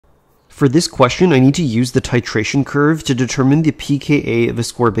For this question, I need to use the titration curve to determine the pKa of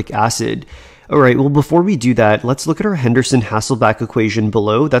ascorbic acid. Alright, well before we do that, let's look at our Henderson-Hasselbalch equation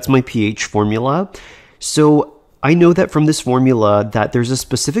below. That's my pH formula. So I know that from this formula that there's a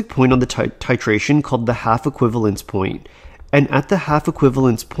specific point on the titration called the half equivalence point. And at the half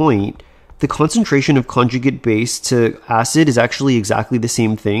equivalence point, the concentration of conjugate base to acid is actually exactly the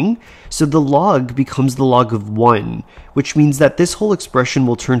same thing. So the log becomes the log of 1, which means that this whole expression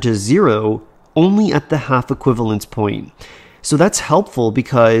will turn to 0 only at the half equivalence point. So that's helpful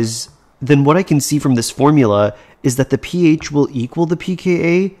because then what I can see from this formula is that the pH will equal the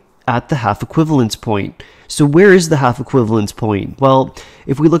pKa at the half equivalence point. So where is the half equivalence point? Well,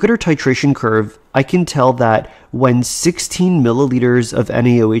 if we look at our titration curve, I can tell that when 16 milliliters of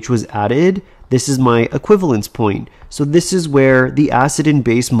NaOH was added, this is my equivalence point. So this is where the acid and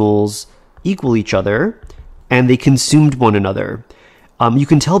base moles equal each other and they consumed one another. You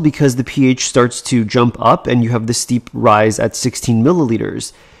can tell because the pH starts to jump up and you have the steep rise at 16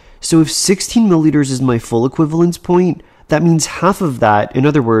 milliliters. So if 16 milliliters is my full equivalence point, that means half of that, in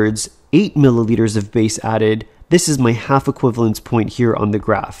other words, 8 milliliters of base added, this is my half equivalence point here on the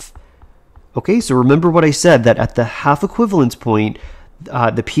graph. Okay, so remember what I said, that at the half equivalence point,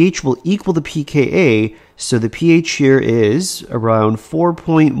 the pH will equal the pKa, so the pH here is around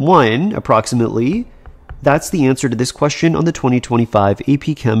 4.1 approximately. That's the answer to this question on the 2025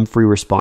 AP Chem Free Response.